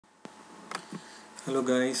Hello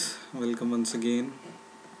guys, welcome once again.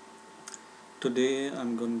 Today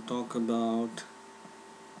I'm going to talk about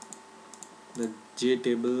the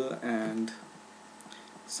JTable and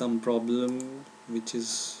some problem which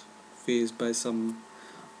is faced by some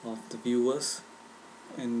of the viewers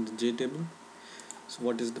in the JTable. So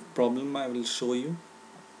what is the problem? I will show you.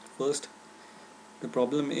 First, the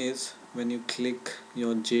problem is when you click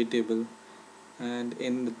your JTable and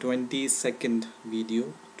in the 20-second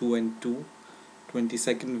video, 2 and 2,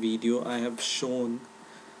 20-second video I have shown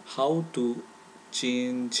how to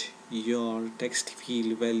change your text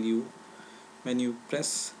field value when you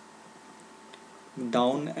press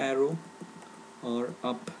down arrow or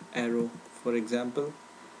up arrow. For example,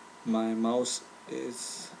 my mouse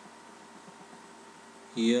is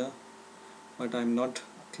here but I'm not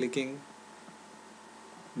clicking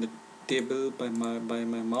the table by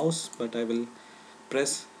my mouse, but I will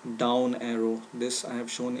press down arrow. This I have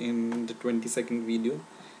shown in the 20-second video,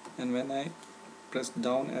 and when I press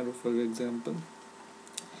down arrow, for example,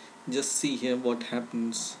 just see here what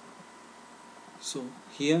happens. So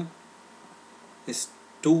here is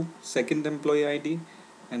 2 second employee ID,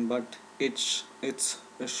 and but it's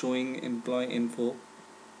showing employee info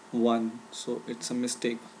 1, so it's a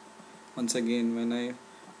mistake. Once again, when I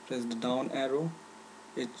press the down arrow,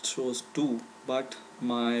 it shows 2, but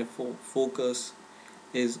my focus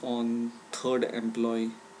is on third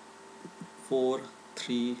employee 4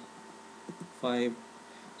 3 5.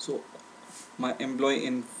 So my employee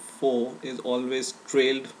info is always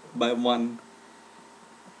trailed by 1,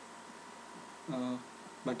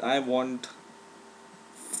 but I want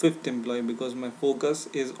fifth employee because my focus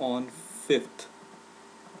is on fifth.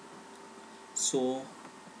 So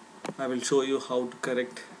I will show you how to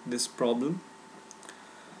correct this problem.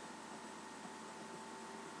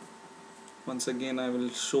 Once again, I will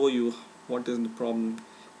show you what is the problem.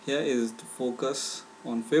 Here is the focus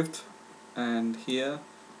on fifth, and here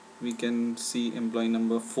we can see employee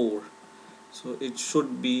number 4. So it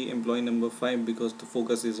should be employee number 5 because the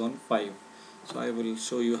focus is on 5. So I will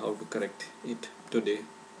show you how to correct it today.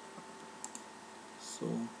 So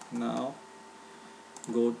now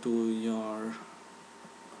go to your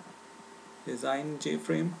design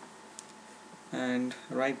JFrame and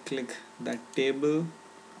right click that table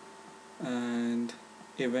and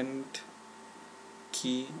event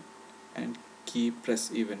key and key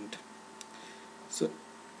press event. So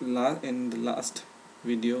in the last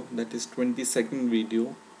video, that is 20-second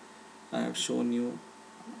video, I have shown you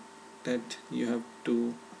that you have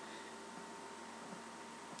to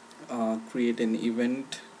create an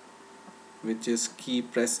event which is key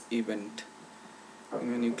press event,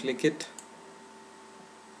 and when you click it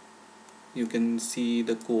you can see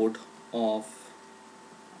the code of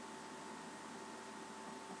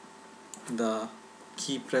the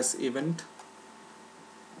key press event,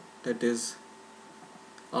 that is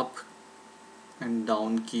up and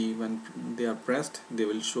down key. When they are pressed, they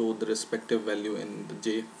will show the respective value in the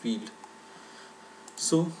J field.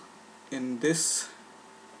 So in this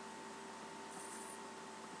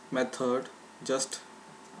method, just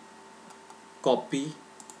copy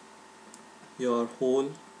your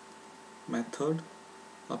whole method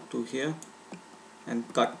up to here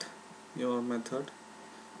and cut your method.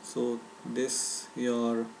 So this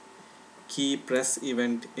your key press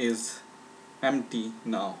event is empty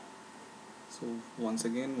now. So once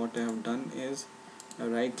again, what I have done is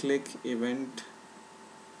right click event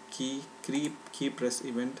key press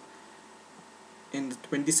event. In the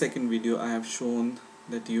 20-second video, I have shown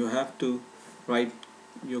that you have to write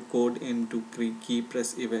your code into key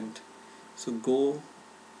press event. So go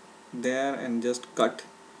there and just cut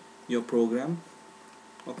your program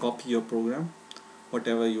or copy your program,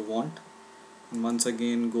 whatever you want, and once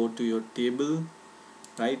again go to your table,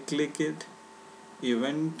 right click it,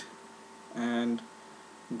 event, and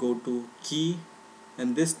go to key,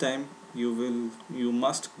 and this time you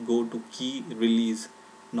must go to key release,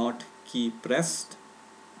 not key pressed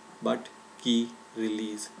but key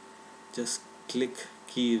release. Just click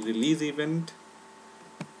key release event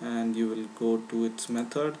and you will go to its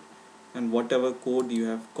method, and whatever code you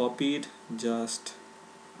have copied, just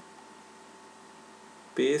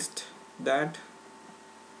paste that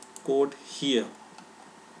code here.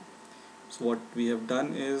 So what we have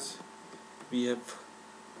done is we have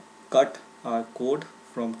cut our code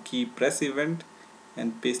from key press event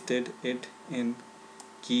and pasted it in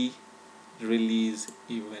key release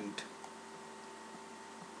event.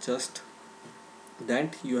 Just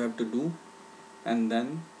that you have to do, and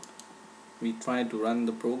then we try to run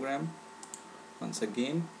the program once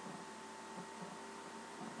again.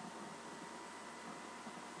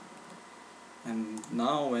 And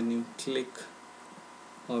now when you click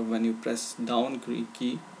or when you press down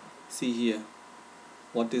key, see here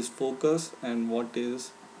what is focus and what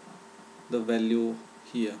is the value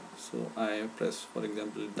here. So I press, for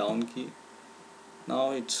example, down key.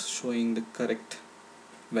 Now it's showing the correct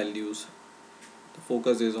values. The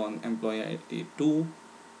focus is on employee ID 2,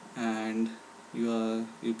 and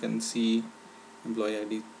you can see employee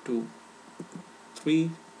ID 2,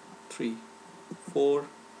 3, 3, 4,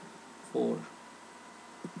 4,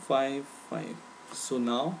 5, 5. So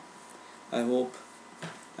now I hope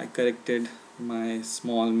I corrected my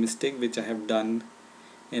small mistake which I have done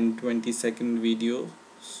in 20-second video.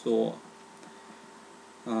 So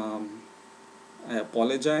I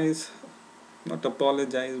apologize, not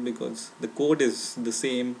apologize, because the code is the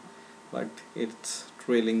same but it's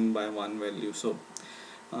trailing by one value. So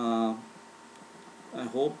I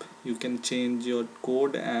hope you can change your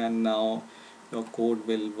code and now your code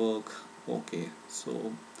will work okay.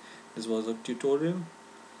 So this was a tutorial,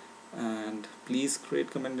 and please create,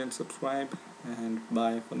 comment and subscribe, and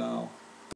bye for now.